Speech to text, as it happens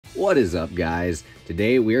What is up, guys?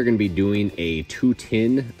 Today we are going to be doing a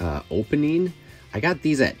 210 opening. I got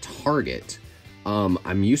these at Target.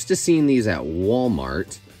 I'm used to seeing these at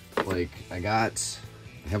Walmart. Like, I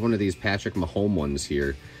have one of these Patrick Mahomes ones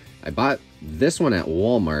here. I bought this one at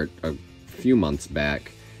Walmart a few months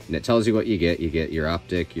back, and it tells you what you get. You get your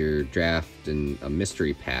optic, your draft, and a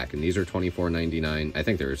mystery pack, and these are $24.99. I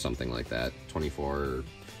think there was something like that, 24,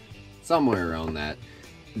 somewhere around that.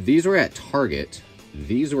 These were at Target.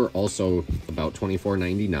 These were also about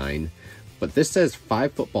 $24.99, but this says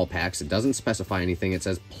 5 football packs. It doesn't specify anything. It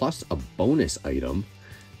says plus a bonus item,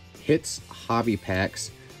 hits, hobby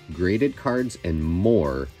packs, graded cards, and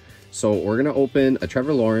more. So we're going to open a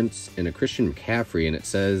Trevor Lawrence and a Christian McCaffrey, and it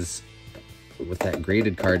says with that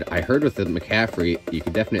graded card, I heard with the McCaffrey, you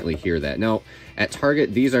can definitely hear that. Now, at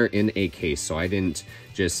Target, these are in a case, so I didn't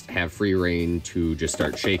just have free reign to just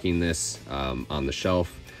start shaking this on the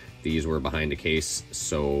shelf. These were behind a case,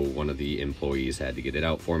 so one of the employees had to get it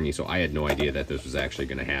out for me, so I had no idea that this was actually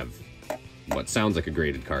going to have what sounds like a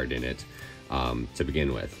graded card in it to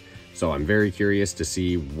begin with. So I'm very curious to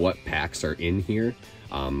see what packs are in here.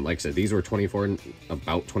 Like I said, these were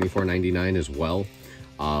about $24.99 as well,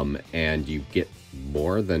 and you get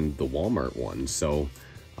more than the Walmart one. So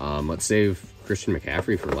let's save Christian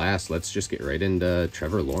McCaffrey for last. Let's just get right into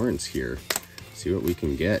Trevor Lawrence here, see what we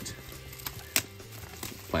can get.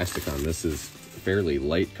 Plastic on this is fairly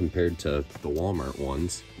light compared to the Walmart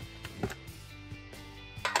ones.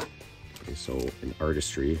 Okay, so an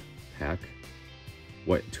artistry pack.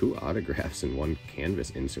 What, 2 autographs and 1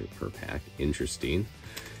 canvas insert per pack. Interesting.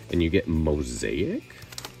 And you get Mosaic.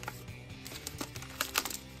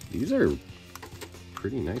 These are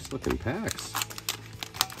pretty nice looking packs.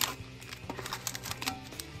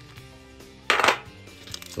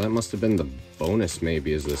 So that must have been the bonus,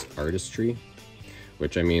 maybe, is this artistry.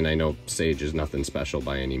 Which, I mean, I know Sage is nothing special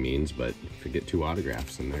by any means, but if you get 2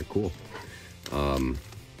 autographs in there, cool. I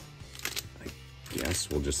guess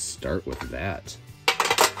we'll just start with that.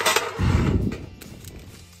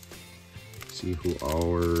 See who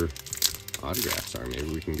our autographs are.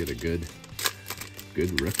 Maybe we can get a good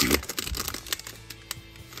rookie.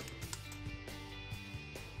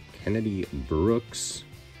 Kennedy Brooks.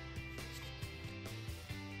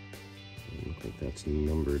 Doesn't look like that's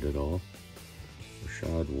numbered at all.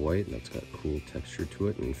 Rashad White, that's got cool texture to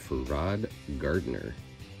it, and Farad Gardner.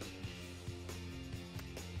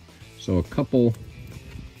 So a couple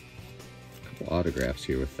autographs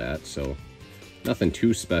here with that, so nothing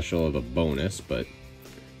too special of a bonus, but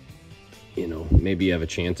you know, maybe you have a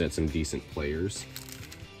chance at some decent players.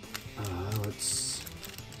 I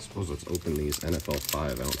suppose let's open these NFL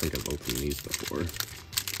 5. I don't think I've opened these before.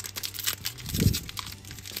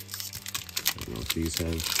 I don't know if these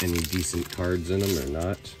have any decent cards in them or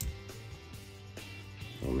not.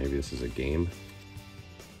 Oh, maybe this is a game.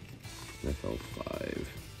 NFL 5.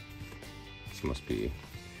 This must be,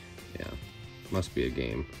 yeah, must be a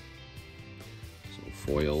game. So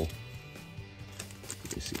foil.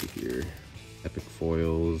 Let me see here. Epic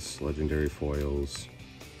foils, legendary foils.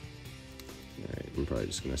 Alright, I'm probably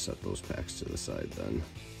just going to set those packs to the side then.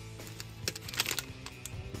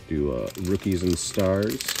 Do rookies and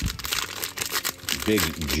stars. Big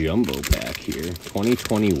jumbo pack here,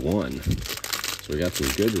 2021. So we got some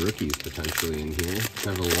good rookies potentially in here.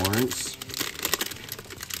 Trevor Lawrence,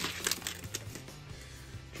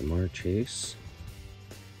 Jamar Chase,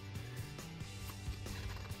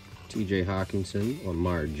 TJ Hawkinson,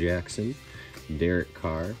 Lamar Jackson, Derek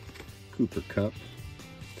Carr, Cooper Kupp,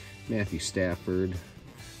 Matthew Stafford,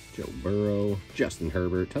 Joe Burrow, Justin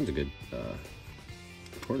Herbert, tons of good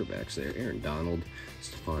quarterbacks there. Aaron Donald,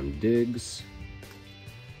 Stephon Diggs,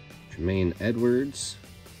 Jermaine Edwards.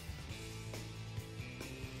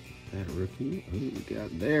 That rookie. Who we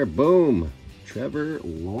got there? Boom! Trevor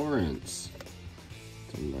Lawrence.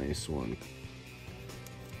 It's a nice one.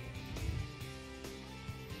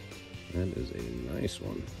 That is a nice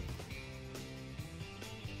one.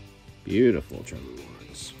 Beautiful Trevor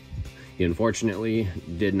Lawrence. He unfortunately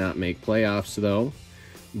did not make playoffs though,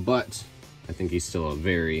 but I think he's still a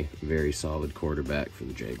very, very solid quarterback for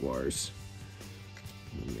the Jaguars.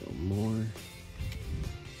 More.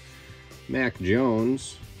 Mac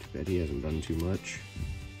Jones. Too bad he hasn't done too much.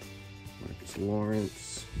 Marcus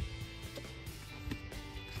Lawrence.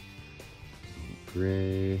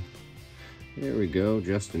 Gray. There we go.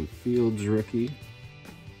 Justin Fields rookie.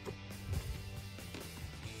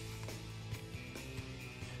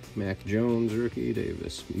 Mac Jones rookie.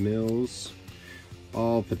 Davis Mills.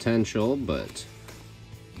 All potential, but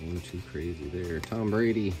not too crazy there. Tom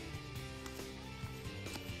Brady.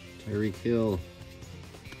 Tyreek Hill.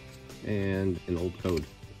 And an old code.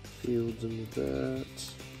 Fields into that.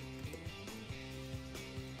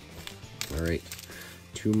 All right,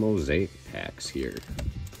 2 Mosaic packs here.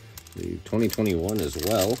 The 2021 as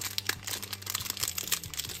well.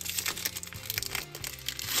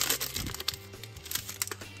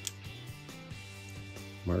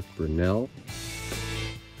 Mark Brunell.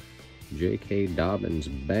 J.K. Dobbins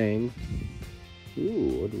Bang.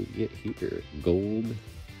 Ooh, what do we get here? Gold.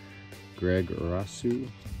 Greg Rasu.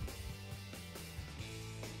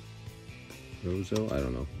 Rozo? I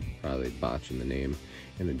don't know. Probably botching the name.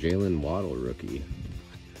 And a Jalen Waddle rookie.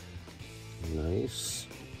 Nice.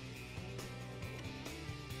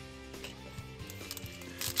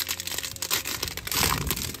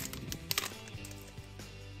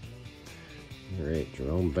 Alright,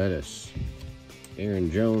 Jerome Bettis.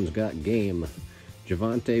 Aaron Jones got game.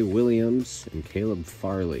 Javonte Williams and Caleb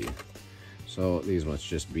Farley. So these must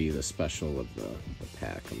just be the special of the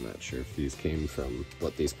pack. I'm not sure if these came from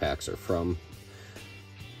what these packs are from.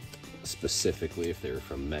 Specifically if they're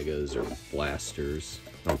from Megas or Blasters.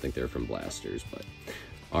 I don't think they're from Blasters, but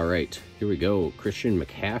all right, here we go. Christian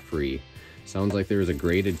McCaffrey. Sounds like there's a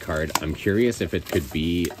graded card. I'm curious if it could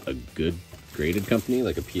be a good graded company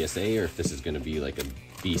like a PSA, or if this is going to be like a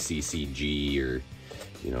BCCG or,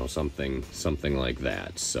 you know, something like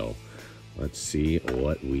that. So let's see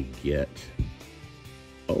what we get.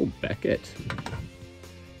 Oh, Beckett.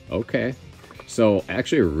 Okay, so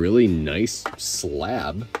actually a really nice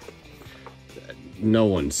slab. No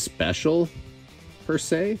one special per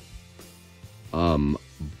se,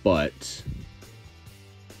 but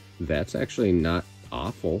that's actually not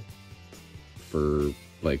awful for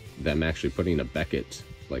like them actually putting a Beckett,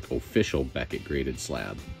 like official Beckett graded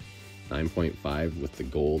slab. 9.5 with the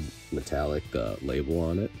gold metallic label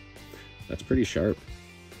on it. That's pretty sharp.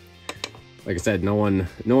 Like I said, no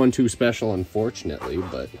one too special, unfortunately.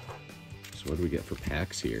 But so what do we get for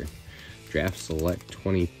packs here? Draft Select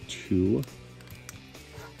 22.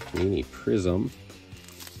 Panini Prizm,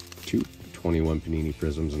 2 21 Panini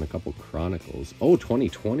Prizms and a couple Chronicles. Oh,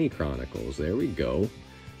 2020 Chronicles, there we go.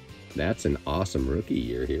 That's an awesome rookie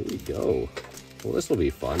year. Here we go. Well, this will be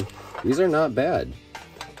fun. These are not bad.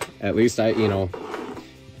 At least you know,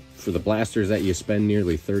 for the blasters that you spend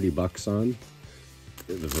nearly 30 bucks on,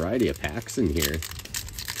 there's a variety of packs in here.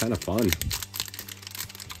 Kind of fun.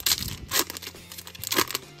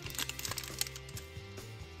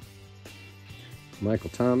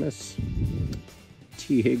 Michael Thomas,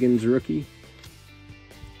 T. Higgins rookie.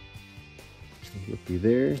 Rookie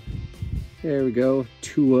there. There we go.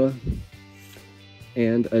 Tua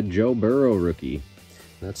and a Joe Burrow rookie.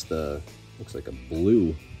 That's the, looks like a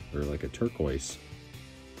blue or like a turquoise.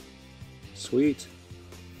 Sweet.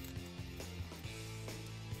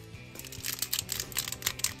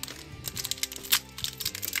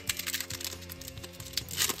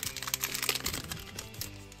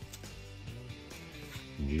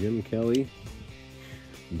 Jim Kelly,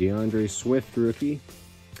 DeAndre Swift rookie.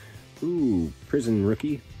 Ooh, Prizm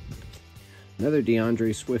rookie. Another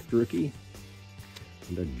DeAndre Swift rookie.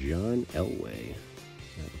 And a John Elway.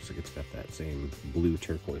 That looks like it's got that same blue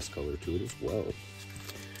turquoise color to it as well.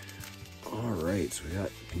 Alright, so we got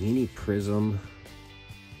Panini Prizm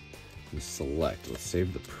and Select. Let's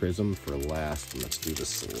save the Prizm for last and let's do the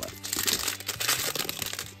Select here.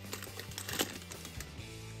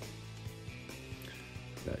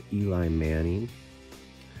 Got Eli Manning.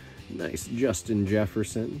 Nice Justin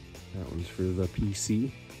Jefferson. That one's for the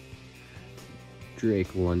PC.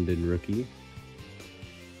 Drake London rookie.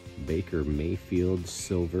 Baker Mayfield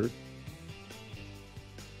silver.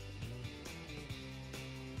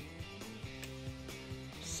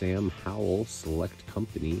 Sam Howell Select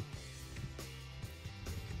Company.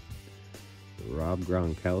 Rob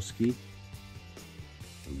Gronkowski.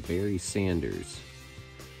 And Barry Sanders.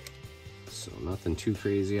 So nothing too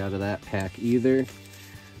crazy out of that pack either.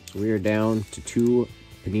 So we are down to 2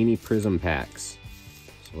 Panini Prizm packs.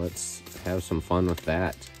 So let's have some fun with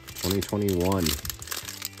that. 2021.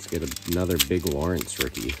 Let's get another big Lawrence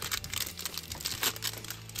rookie.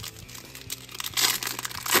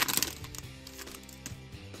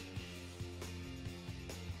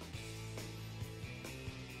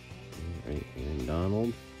 All right, Aaron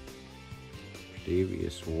Donald.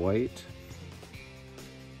 Davius White.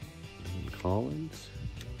 Collins,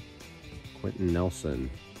 Quentin Nelson,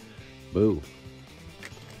 boo.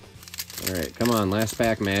 All right, come on, last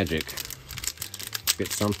pack magic. Let's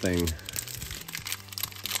get something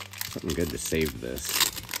good to save this.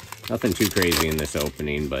 Nothing too crazy in this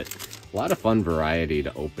opening, but a lot of fun variety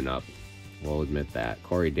to open up. We'll admit that.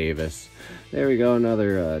 Corey Davis. There we go,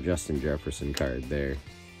 another Justin Jefferson card there.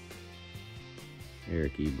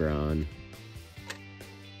 Eric Ebron.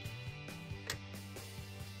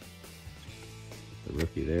 the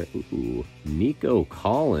rookie there. Ooh, Nico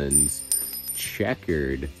Collins,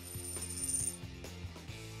 checkered.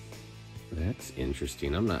 That's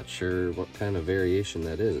interesting. I'm not sure what kind of variation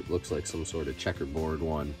that is. It looks like some sort of checkerboard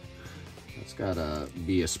one. That's gotta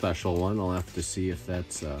be a special one. I'll have to see if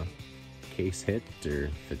that's a case hit or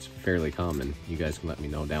if it's fairly common. You guys can let me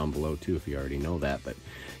know down below too if you already know that. But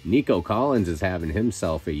Nico Collins is having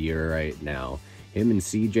himself a year right now. Him and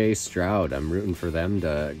CJ Stroud, I'm rooting for them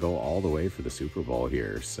to go all the way for the Super Bowl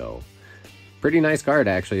here. So pretty nice card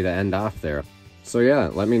actually to end off there. So yeah,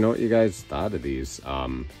 let me know what you guys thought of these.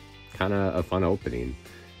 Kind of a fun opening.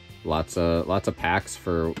 Lots of packs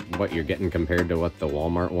for what you're getting compared to what the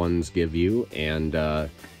Walmart ones give you. And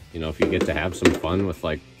you know, if you get to have some fun with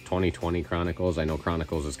like 2020 Chronicles, I know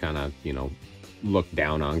Chronicles is kind of, you know, looked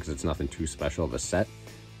down on because it's nothing too special of a set.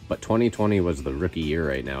 But 2020 was the rookie year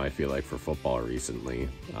right now, I feel like, for football recently.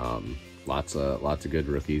 Lots of good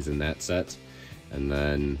rookies in that set. And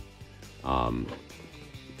then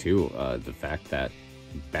too, the fact that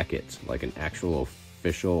Beckett, like an actual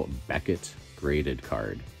official Beckett graded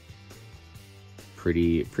card,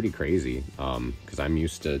 pretty crazy, because I'm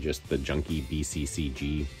used to just the junky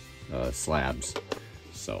BCCG slabs.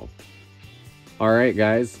 So all right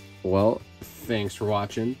guys, well, thanks for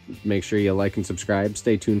watching. Make sure you like and subscribe.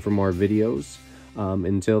 Stay tuned for more videos.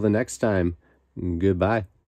 Until the next time, goodbye.